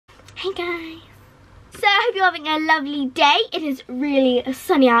Hey guys. So I hope you're having a lovely day. It is really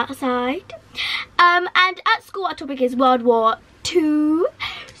sunny outside. And at school our topic is World War II.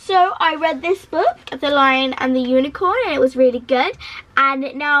 So I read this book, The Lion and the Unicorn, and it was really good.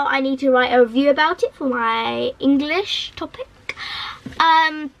 And now I need to write a review about it for my English topic.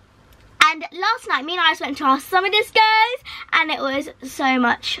 And last night, me and Iris went to our summer discos, and it was so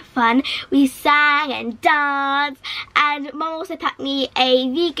much fun. We sang and danced, and Mum also packed me a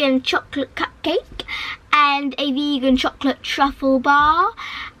vegan chocolate cupcake and a vegan chocolate truffle bar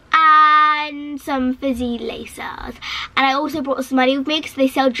and some fizzy lasers. And I also brought some money with me because they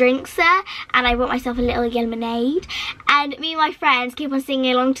sell drinks there, and I brought myself a little lemonade. And me and my friends keep on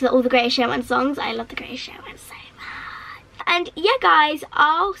singing along to all the Greatest Showman songs. I love the Greatest Showman so much. And yeah guys,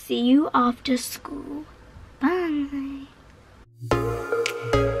 I'll see you after school. Bye.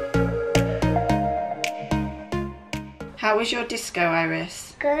 How was your disco,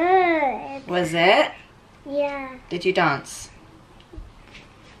 Iris? Good. Was it? Yeah. Did you dance?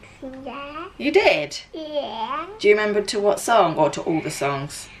 Yeah. You did? Yeah. Do you remember to what song or to all the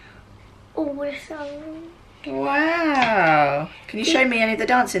songs? All the songs. Wow. Can you show me any of the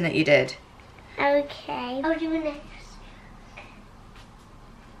dancing that you did? Okay. I'll do this.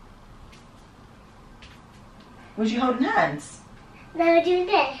 Was you holding hands? No, we're doing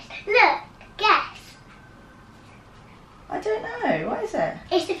this. Look, guess. I don't know. What is it?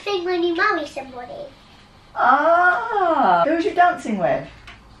 It's the thing when you marry somebody. Ah. Who was you dancing with?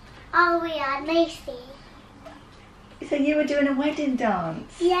 Oh yeah, Macy. So you were doing a wedding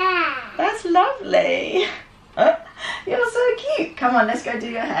dance? Yeah. That's lovely. You're so cute. Come on, let's go do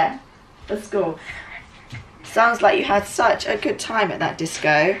your hair for school. Sounds like you had such a good time at that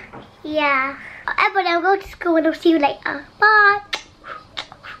disco. Yeah. Everyone, I'll go to school and I'll see you later. Bye.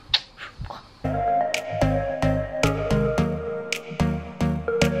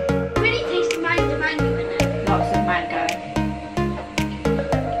 Really tastes mango in it. Lots of mango.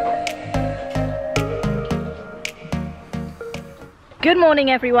 Good morning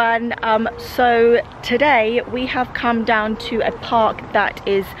everyone. So today we have come down to a park that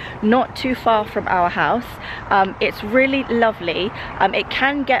is not too far from our house. It's really lovely. It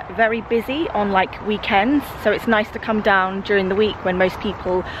can get very busy on like weekends, so it's nice to come down during the week when most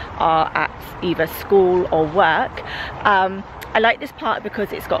people are at either school or work. I like this park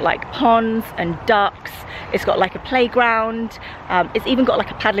because it's got like ponds and ducks, it's got like a playground, it's even got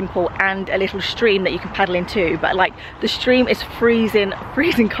like a paddling pool and a little stream that you can paddle into, but like the stream is freezing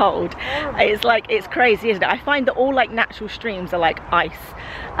cold. It's like, it's crazy, isn't it? I find that all like natural streams are like ice.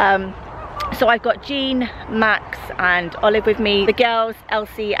 So I've got Jean, Max and Olive with me. The girls,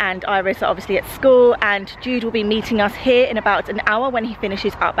 Elsie and Iris, are obviously at school, and Jude will be meeting us here in about an hour when he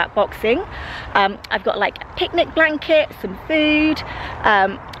finishes up at boxing. I've got like a picnic blanket, some food.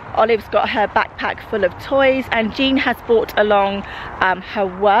 Olive's got her backpack full of toys, and Jean has brought along her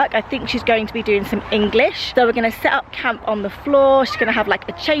work. I think she's going to be doing some English. So we're going to set up camp on the floor. She's going to have like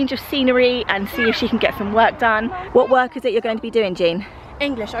a change of scenery and see if she can get some work done. What work is it you're going to be doing, Jean?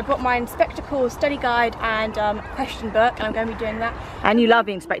 English. I brought my Inspector Calls study guide and question book, and I'm going to be doing that. And you love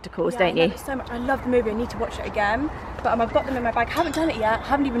the Inspector Calls, don't you? I love it so much. I love the movie. I need to watch it again. But I've got them in my bag. I haven't done it yet. I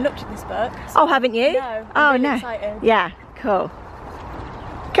haven't even looked at this book. So oh, haven't you? No. I'm really excited. Yeah, cool.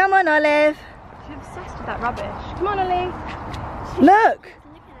 Come on, Olive. She's obsessed with that rubbish. Come on, Ollie.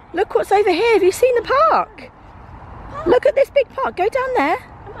 Look what's over here. Have you seen the park? Look at this big park. Go down there.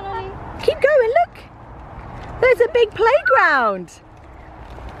 Come on, Ollie. Keep going, look. There's a big playground.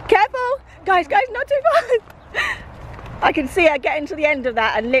 Careful. Guys, not too fast. I can see her getting to the end of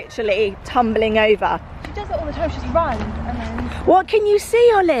that and literally tumbling over. She does it all the time. She's run and then... What can you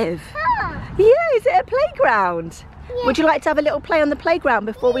see, Olive? Ah. Yeah, is it a playground? Yeah. Would you like to have a little play on the playground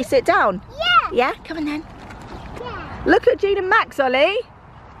before we sit down? Yeah. Yeah? Come on then. Yeah. Look at Jean and Max, Ollie.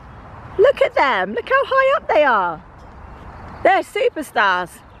 Look at them. Look how high up they are. They're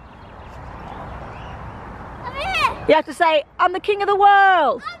superstars. Come here. You have to say, I'm the king of the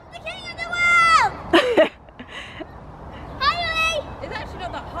world. I'm the king of the world. Hi, Ollie. It's actually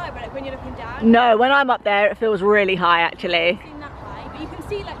not that high when you're looking down. No, when I'm up there, it feels really high, actually. It's not that high, but you can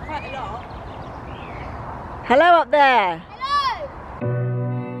see like quite a lot. Hello up there. Hello.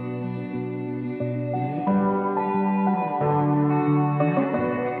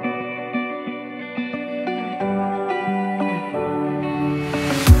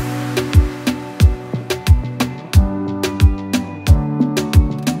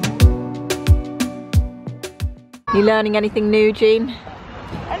 You learning anything new, Jean?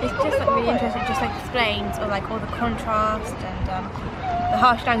 It's just like really interesting. It just like explains or like all the contrast and The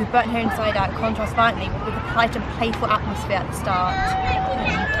harsh language burnt her inside out, contrasts violently with the polite and playful atmosphere at the start.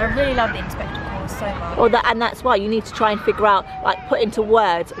 I really love the Inspector course so much. Well, and that's why you need to try and figure out, like, put into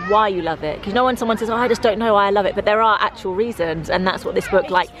words why you love it. Because when someone says, oh, I just don't know why I love it, but there are actual reasons, and that's what this book,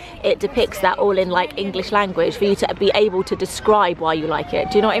 like, it depicts that all in, like, English language for you to be able to describe why you like it.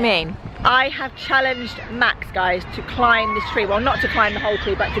 Do you know what I mean? I have challenged Max, guys, to climb this tree. Well, not to climb the whole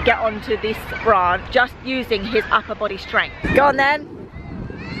tree, but to get onto this branch, just using his upper body strength. Go on then.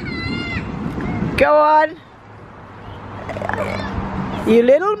 Go on. You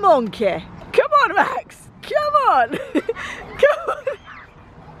little monkey. Come on, Max. Come on. Come on.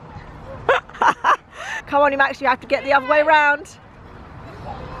 Come on, Max, you have to get the other way round.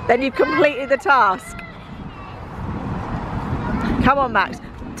 Then you've completed the task. Come on, Max.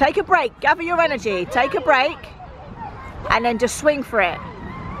 Take a break, gather your energy, take a break, and then just swing for it.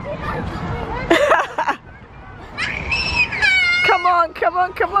 Come on, come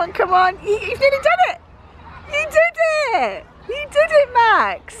on, come on, come on. You've nearly done it. You did it. You did it,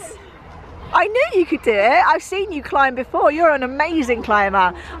 Max. I knew you could do it. I've seen you climb before. You're an amazing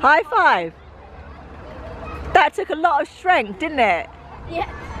climber. High five. That took a lot of strength, didn't it? Yeah.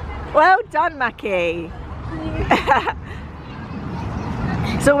 Well done, Mackie.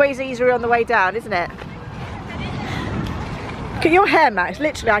 It's always easier on the way down, isn't it? Look at your hair, Max.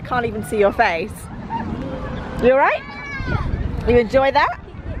 Literally, I can't even see your face. You alright? You enjoy that?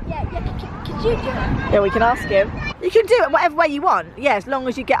 Yeah. Could you do it? Yeah, we can ask him. You can do it whatever way you want. Yeah, as long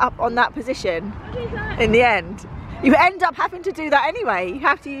as you get up on that position in the end. You end up having to do that anyway. You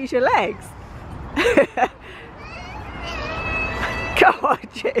have to use your legs. Come on,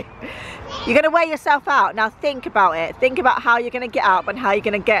 G. You're going to wear yourself out. Now think about it. Think about how you're going to get up and how you're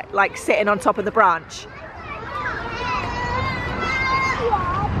going to get, like, sitting on top of the branch.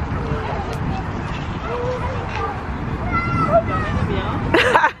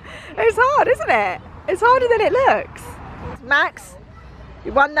 It's hard, isn't it? It's harder than it looks. Max,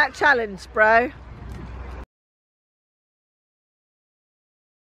 you won that challenge, bro.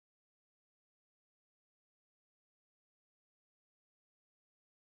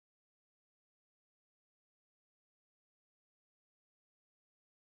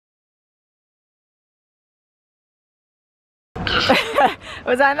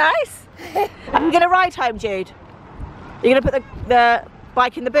 Was that nice? I'm gonna ride home, Jude. You're gonna put the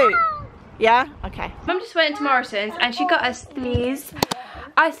bike in the boot? Yeah? Okay. Mum just went into Morrison's and she got us these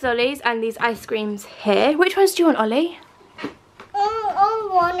ice lollies and these ice creams here. Which ones do you want, Ollie?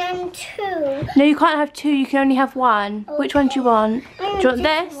 One and two. No, you can't have two, you can only have one. Okay. Which one do you want? Do you want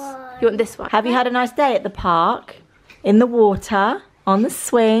this? You want this one? Have you had a nice day at the park? In the water, on the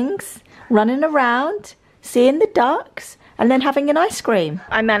swings, running around, seeing the ducks, and then having an ice cream.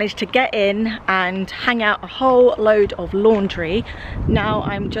 I managed to get in and hang out a whole load of laundry. Now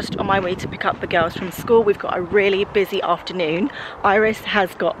I'm just on my way to pick up the girls from school. We've got a really busy afternoon. Iris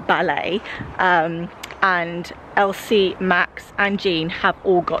has got ballet, and Elsie, Max and Jean have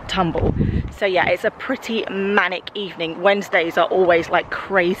all got tumble. So yeah, it's a pretty manic evening. Wednesdays are always like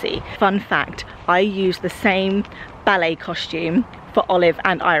crazy. Fun fact, I use the same ballet costume for Olive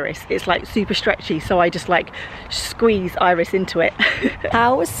and Iris. It's like super stretchy, so I just like squeeze Iris into it.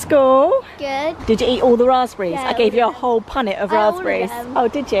 How was school? Good. Did you eat all the raspberries? Yeah, I gave you a whole punnet of raspberries. All Oh,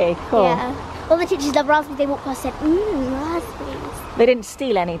 did you? Cool. Yeah. All the teachers love raspberries. They walked past and said, raspberries. They didn't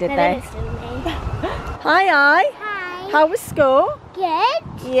steal any, did No, they? didn't steal me. Hi. Hi. How was school? Good.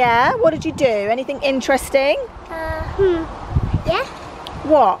 Yeah. What did you do? Anything interesting? Yeah.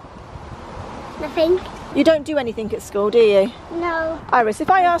 What? Nothing. You don't do anything at school, do you? No. Iris, if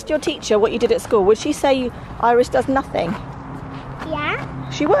I asked your teacher what you did at school, would she say Iris does nothing? Yeah.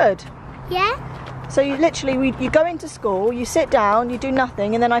 She would. Yeah. So you literally, you go into school, you sit down, you do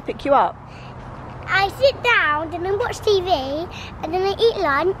nothing, and then I pick you up. I sit down, then I watch TV, and then I eat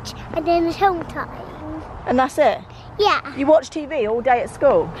lunch, and then it's home time. And that's it? Yeah. You watch TV all day at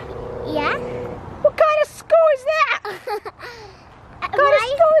school? Yeah. What kind of school is that? What kind of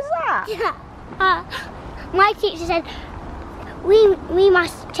school is that? Yeah. My teacher said we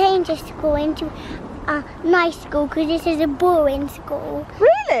must change this school into a nice school because this is a boring school.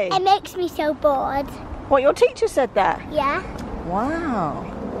 Really? It makes me so bored. What, your teacher said that? Yeah. Wow.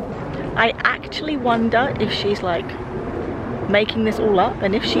 I actually wonder if she's like making this all up,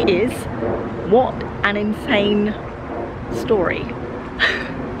 and if she is, what an insane story.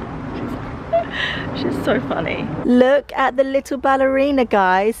 She's so funny. Look at the little ballerina,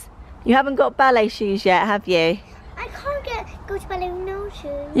 guys. You haven't got ballet shoes yet, have you? I can't go to ballet with no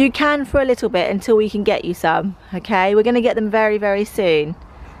shoes. You can for a little bit until we can get you some, okay? We're going to get them very, very soon.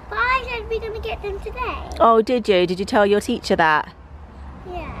 But I said we're going to get them today. Oh, did you? Did you tell your teacher that?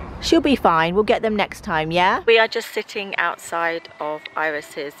 She'll be fine. We'll get them next time, yeah? We are just sitting outside of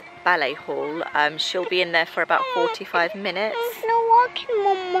Iris's ballet hall. She'll be in there for about 45 minutes. No walking,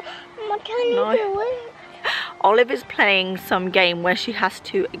 Mama. Mama, can you do it? Olive is playing some game where she has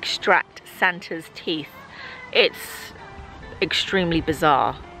to extract Santa's teeth. It's extremely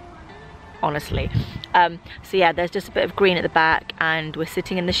bizarre, honestly. So yeah, there's just a bit of green at the back and we're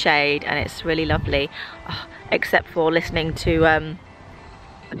sitting in the shade and it's really lovely, except for listening to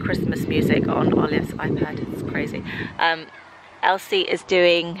the Christmas music on Olive's iPad. It's crazy. Elsie is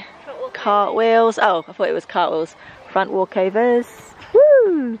doing cartwheels. Oh, I thought it was cartwheels. Front walkovers.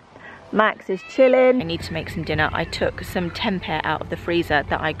 Woo! Max is chilling. I need to make some dinner. I took some tempeh out of the freezer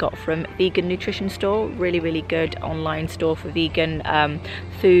that I got from Vegan Nutrition Store. Really, really good online store for vegan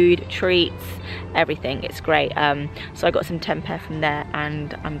food, treats, everything. It's great. So I got some tempeh from there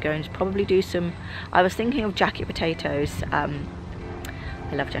and I'm going to probably do some, I was thinking of jacket potatoes. I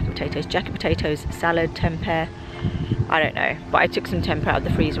love jacket potatoes. Jacket potatoes, salad, tempeh. I don't know. But I took some tempeh out of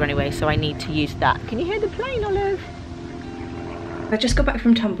the freezer anyway, so I need to use that. Can you hear the plane, Olive? I just got back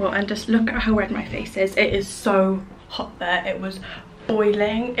from tumble and just look at how red my face is. It is so hot there. It was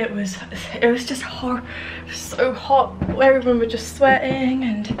boiling. It was just hot, so hot. Everyone was just sweating,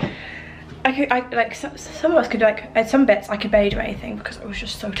 and I like some of us could, like at some bits I could barely do anything because I was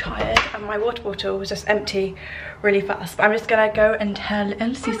just so tired and my water bottle was just empty really fast. But I'm just gonna go and tell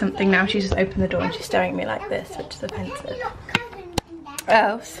Elsie something now. She's just opened the door and she's staring at me like this, which is offensive.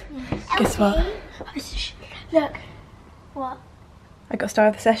 Else, guess what? Look. What? I got star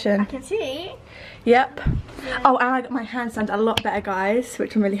of the session. I can see. Yep. Yeah. Oh, and I got my handstand a lot better, guys,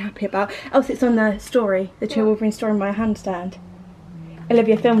 which I'm really happy about. Else, it's on the story, the Two Wolverine story, my handstand.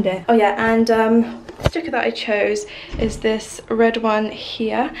 Olivia filmed it. Oh yeah, and the sticker that I chose is this red one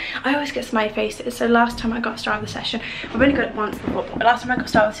here. I always get smiley faces, so last time I got star of the session, I've only got it once before, but last time I got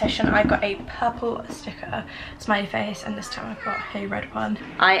star of the session I got a purple sticker, smiley face, and this time I got a red one.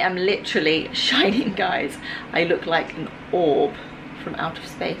 I am literally shining, guys. I look like an orb from outer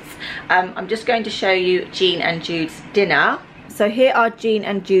space. I'm just going to show you Jean and Jude's dinner. So here are Jean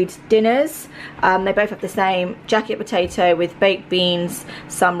and Jude's dinners. They both have the same jacket potato with baked beans,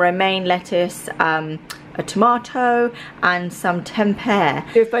 some romaine lettuce, a tomato, and some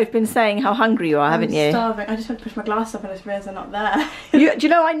tempeh. You've both been saying how hungry you are, haven't you? I'm starving. I just went to push my glass up and I just realised they're not there. Do you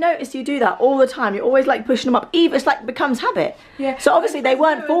know, I noticed you do that all the time. You're always like pushing them up. Even it's like becomes habit. Yeah. So obviously they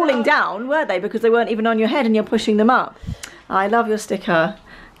weren't falling down, were they? Because they weren't even on your head and you're pushing them up. I love your sticker.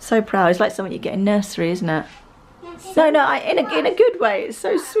 So proud. It's like something you get in nursery, isn't it? No, in a good way. It's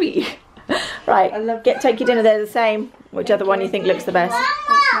so sweet. Right, take your dinner. They're the same. Whichever one you think looks the best.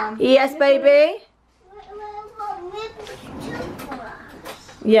 Yes, baby.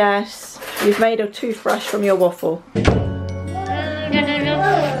 Yes, you've made a toothbrush from your waffle.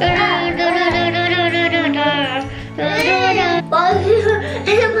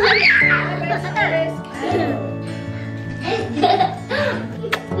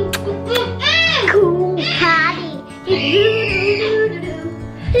 Cool party.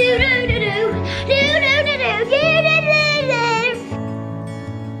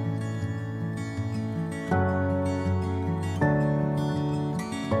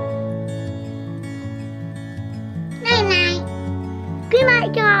 Night night. Good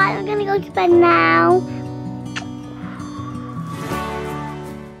night, guys. I'm gonna go to bed now.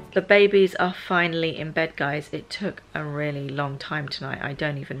 The babies are finally in bed, guys. It took a really long time tonight. I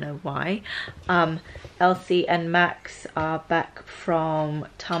don't even know why. Elsie and Max are back from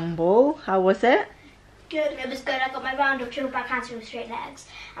tumble. How was it? Good. It was good. I got my round of triple back handspring with straight legs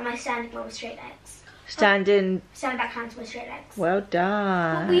and my standing one with straight legs. Standing back handspring with straight legs. Well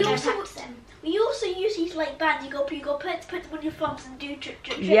done. We also use these like bands. You go put them on your thumbs and do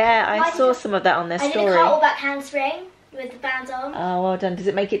trick. Yeah, I saw some of that on their story. I did a cartwheel back handspring with the bands on. Oh, well done. Does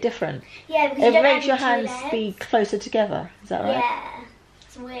it make it different? Yeah, because it makes your hands be closer together. Is that right? Yeah.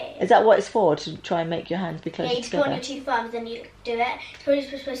 It's weird. Is that what it's for? To try and make your hands be closer together? Yeah, you just put on your two thumbs and you do it.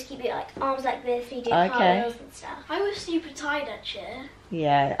 You're supposed to keep your arms like this and you do cartwheels and stuff. I was super tired actually.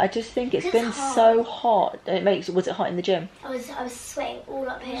 Yeah, I just think it's been so hot. Was it hot in the gym? I was sweating all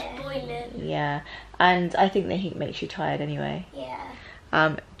up here. It was boiling. Yeah, and I think the heat makes you tired anyway.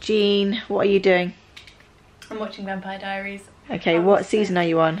 Yeah. Jean, what are you doing? I'm watching Vampire Diaries. Okay, what season are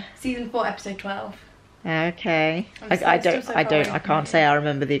you on? Season 4, episode 12. Okay. I can't say I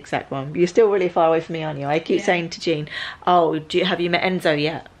remember the exact one. You're still really far away from me, aren't you? I keep saying to Jean, oh, have you met Enzo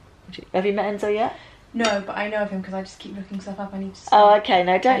yet? Have you met Enzo yet? No, but I know of him because I just keep looking stuff up. I need to. Oh, okay.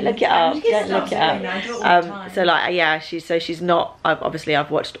 No, don't look it up. Don't look it up. So like, yeah, she's not. Obviously,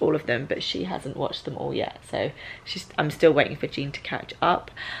 I've watched all of them, but she hasn't watched them all yet. So I'm still waiting for Jean to catch up.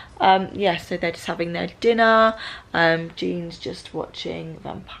 Yeah, so they're just having their dinner. Jean's just watching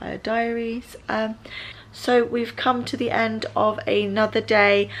Vampire Diaries. So we've come to the end of another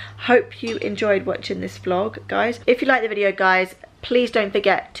day. Hope you enjoyed watching this vlog, guys. If you like the video, guys, please don't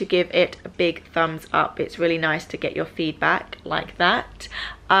forget to give it a big thumbs up. It's really nice to get your feedback like that.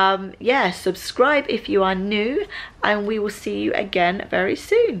 Yeah, subscribe if you are new, and we will see you again very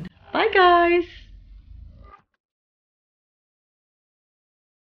soon. Bye, guys.